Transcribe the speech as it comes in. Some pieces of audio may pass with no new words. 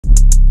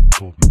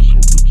What's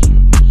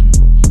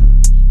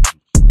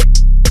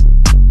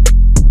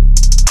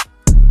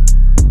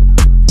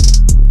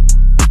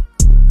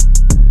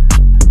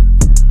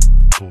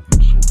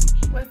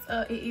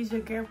up? It is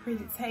your girl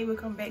Pretty Tay.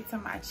 Welcome back to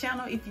my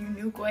channel. If you're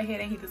new, go ahead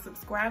and hit the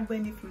subscribe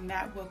button. If you're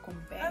not,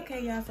 welcome back.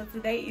 Okay, y'all, so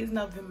today is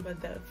November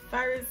the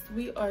 1st.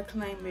 We are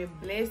claiming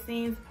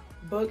blessings,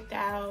 booked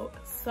out,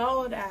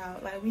 sold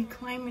out. Like, we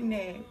claiming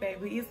that,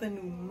 baby. It's a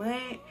new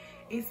month.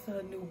 It's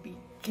a new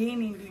beginning. Do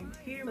you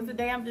hear me? So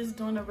today I'm just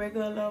doing a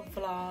regular little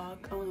vlog.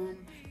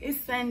 It's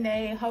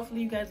Sunday.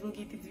 Hopefully you guys will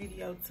get this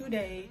video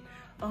today.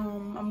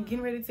 I'm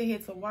getting ready to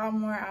head to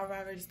Walmart. I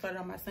already started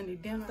on my Sunday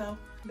dinner, so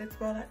let's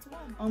roll out to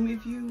Walmart.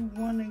 If you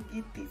want to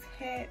get this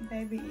hat,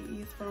 baby, it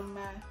is from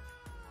my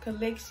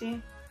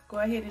collection. Go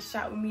ahead and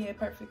shop with me at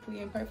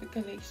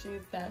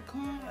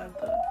perfectlyandperfectcollections.com.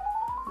 The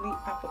link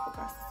pop up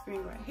across the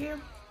screen right here.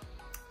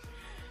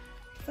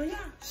 So yeah,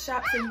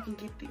 shop so you can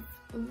get this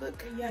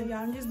look. Yeah, y'all,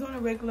 I'm just doing a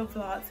regular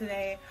vlog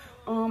today.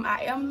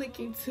 I am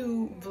looking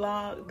to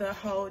vlog the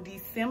whole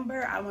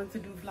December. I want to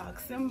do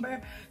Vlogcember.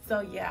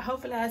 So yeah,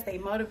 hopefully I stay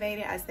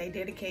motivated, I stay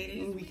dedicated,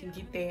 and we can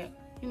get that,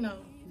 you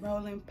know,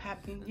 rolling,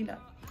 popping, you know.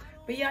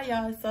 But yeah,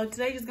 y'all, so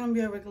today is gonna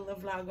be a regular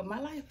vlog of my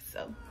life,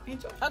 so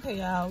enjoy. Okay,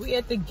 y'all, we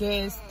at the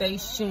gas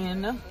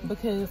station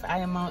because I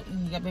am on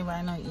E. I've been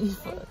riding on E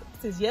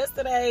since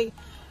yesterday.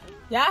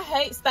 Y'all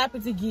hate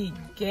stopping to get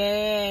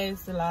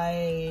gas.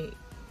 Like,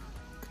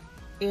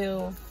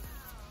 if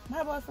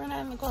my boyfriend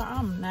ain't in the car,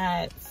 I'm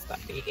not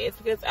stopping to get gas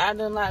because I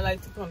do not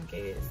like to pump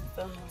gas.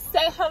 So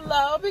say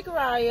hello, Big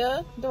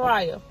Raya.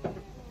 Doraya.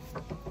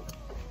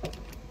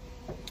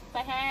 Say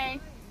hey.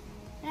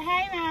 Say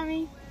hey,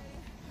 mommy.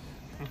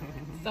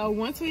 So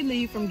once we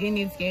leave from getting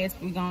this gas,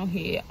 we're gonna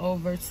head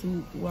over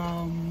to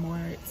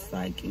Walmart so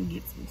I can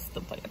get some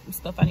stuff. I got some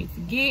stuff I need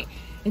to get,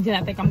 and then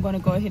I think I'm gonna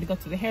go ahead and go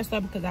to the hair store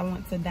because I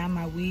want to dye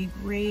my wig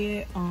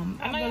red.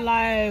 I feel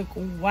like,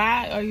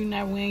 why are you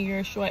not wearing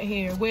your short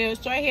hair? Well,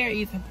 short hair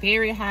is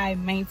very high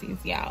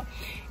maintenance, y'all,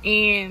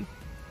 and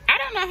I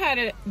don't know how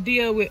to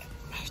deal with,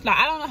 like,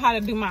 I don't know how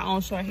to do my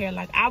own short hair.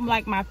 Like, I'm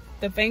like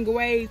the finger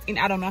waves, and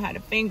I don't know how to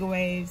finger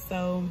wave,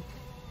 so.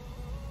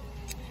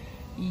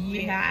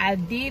 Yeah, I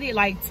did it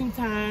like 2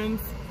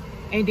 times,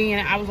 and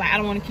then I was like, I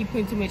don't want to keep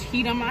putting too much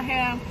heat on my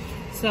hair,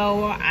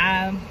 so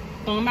I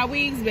throw my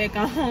wigs back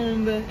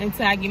on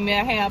until I get me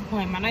a hair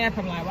appointment. I know y'all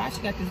probably like, why she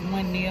got this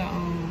one nail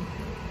on?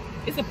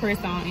 It's a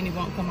press on and it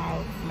won't come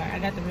off. Like, I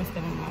got the rest of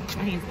them off.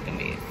 My hands look a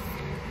mess.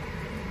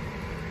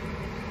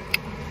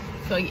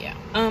 So yeah,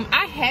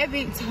 I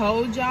haven't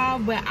told y'all,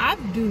 but I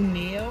do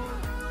nails.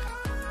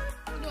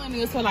 I'm doing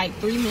nails for like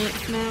 3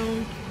 months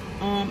now.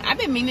 I've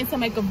been meaning to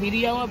make a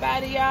video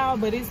about it, y'all,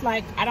 but it's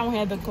like I don't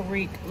have the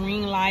correct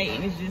ring light,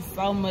 and it's just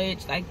so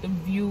much, like, the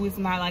view is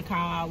not like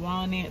how I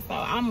want it, so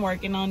I'm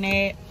working on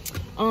that.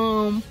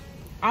 I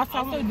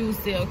also do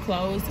sell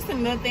clothes. Just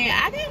another thing,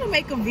 I didn't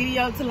make a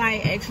video to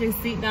like actually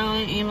sit down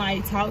and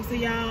like talk to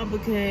y'all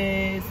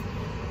because,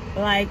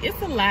 like,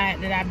 it's a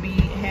lot that I be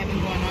having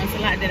going on. It's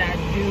a lot that I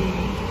do.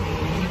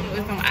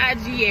 It's on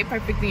IG at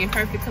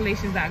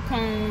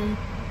perfectlyandperfectcollections.com.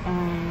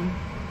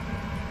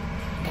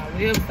 My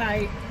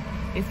website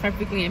is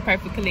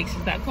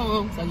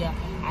perfectlyandperfectcollections.com. So yeah,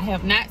 I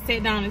have not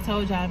sat down and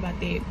told y'all about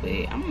that,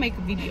 but I'm gonna make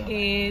a video.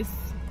 Yes,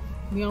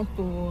 we on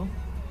full,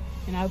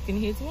 and I was gonna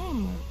head to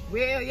Walmart.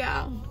 Well,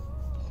 y'all,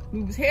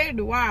 we was headed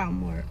to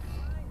Walmart,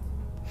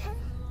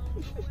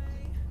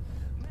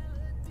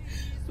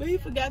 but he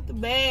forgot the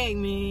bag,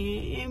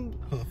 man.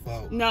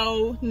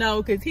 No,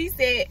 cause he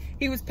said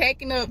he was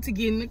packing up to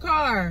get in the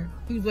car.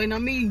 He was waiting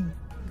on me,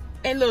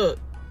 and look,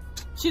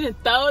 she done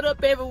throw it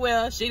up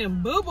everywhere. She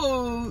done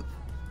boo-booed.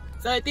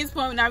 So at this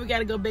point, now we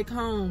gotta go back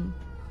home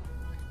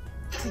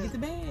to get the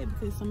bag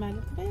because somebody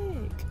got the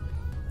bag.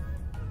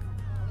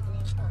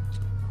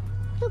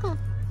 Okay.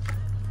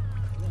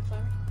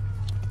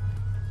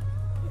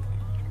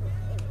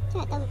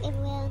 Can't throw it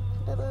everywhere.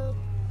 Boo-boo.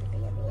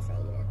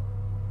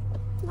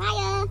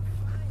 Raya.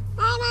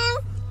 Hi, Mom.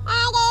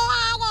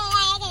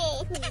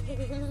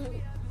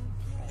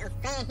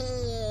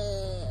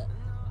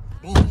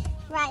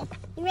 Right.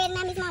 You ready,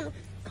 Mommy's mama?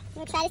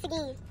 We'll try this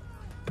again.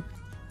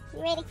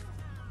 You ready?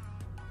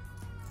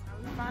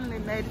 We finally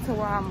made it to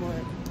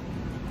Walmart.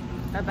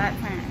 About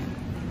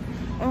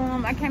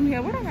time. I came here.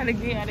 What I gotta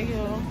get out of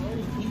here?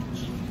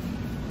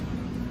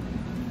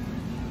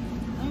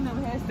 I ain't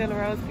never had Stella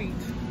Rose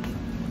Peach.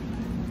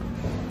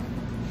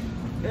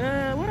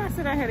 What I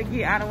said I had to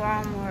get out of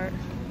Walmart?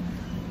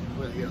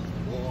 Well, yeah,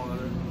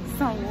 water.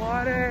 Some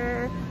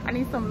water. I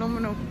need some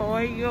aluminum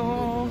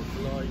foil.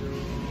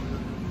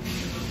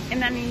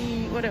 And I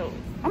need, what else?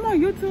 I'm on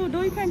YouTube,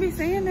 dude. You can't be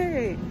saying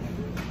that.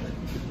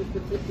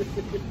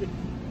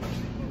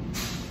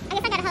 I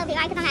guess I gotta hold it,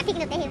 right? Because I'm not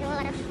picking up the heavy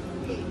water.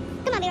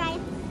 Come on, B.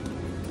 Ryan.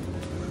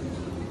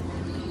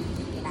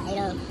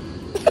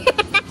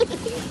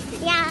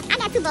 Yeah, I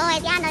got 2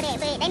 boys. Y'all know that,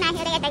 but they not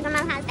here. They at their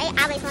grandma's house. They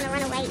always want to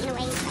run away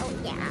anyway. So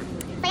yeah.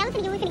 So yeah,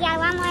 we're gonna get out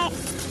of Walmart.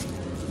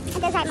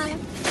 That's right, Mama.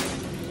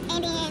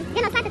 And then,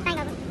 you know, start the thing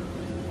over.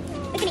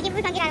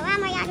 We're gonna get out of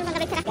Walmart, y'all. We're gonna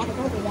go back to the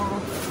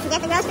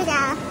grocery,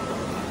 y'all.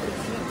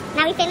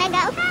 Now we finna go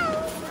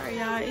home. Alright,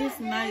 y'all, it's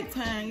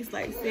nighttime. It's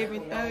like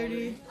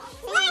 7:30.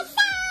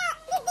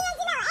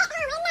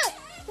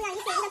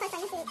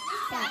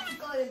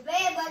 Go to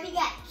bed, but we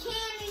got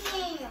candy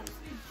yams,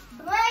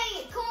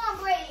 bread,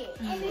 cornbread,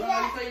 and we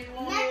got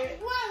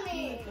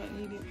macaroni.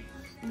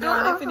 No,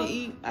 I'm finna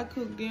eat. I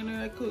cooked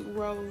dinner. I cooked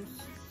rolls,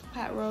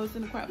 pot roast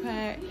in the crock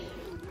pot.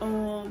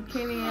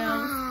 Candy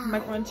yams,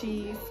 macaroni and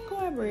cheese,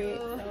 cornbread.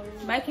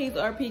 My kids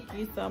are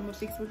picky, so I'm gonna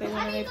fix what they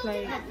want on their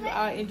plate.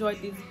 I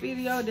enjoyed this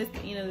video. That's the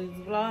end of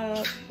this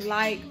vlog.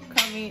 Like,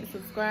 comment,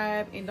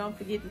 subscribe, and don't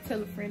forget to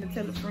tell a friend to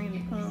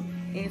come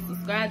and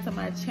subscribe to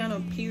my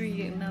channel,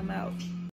 period. And I'm out.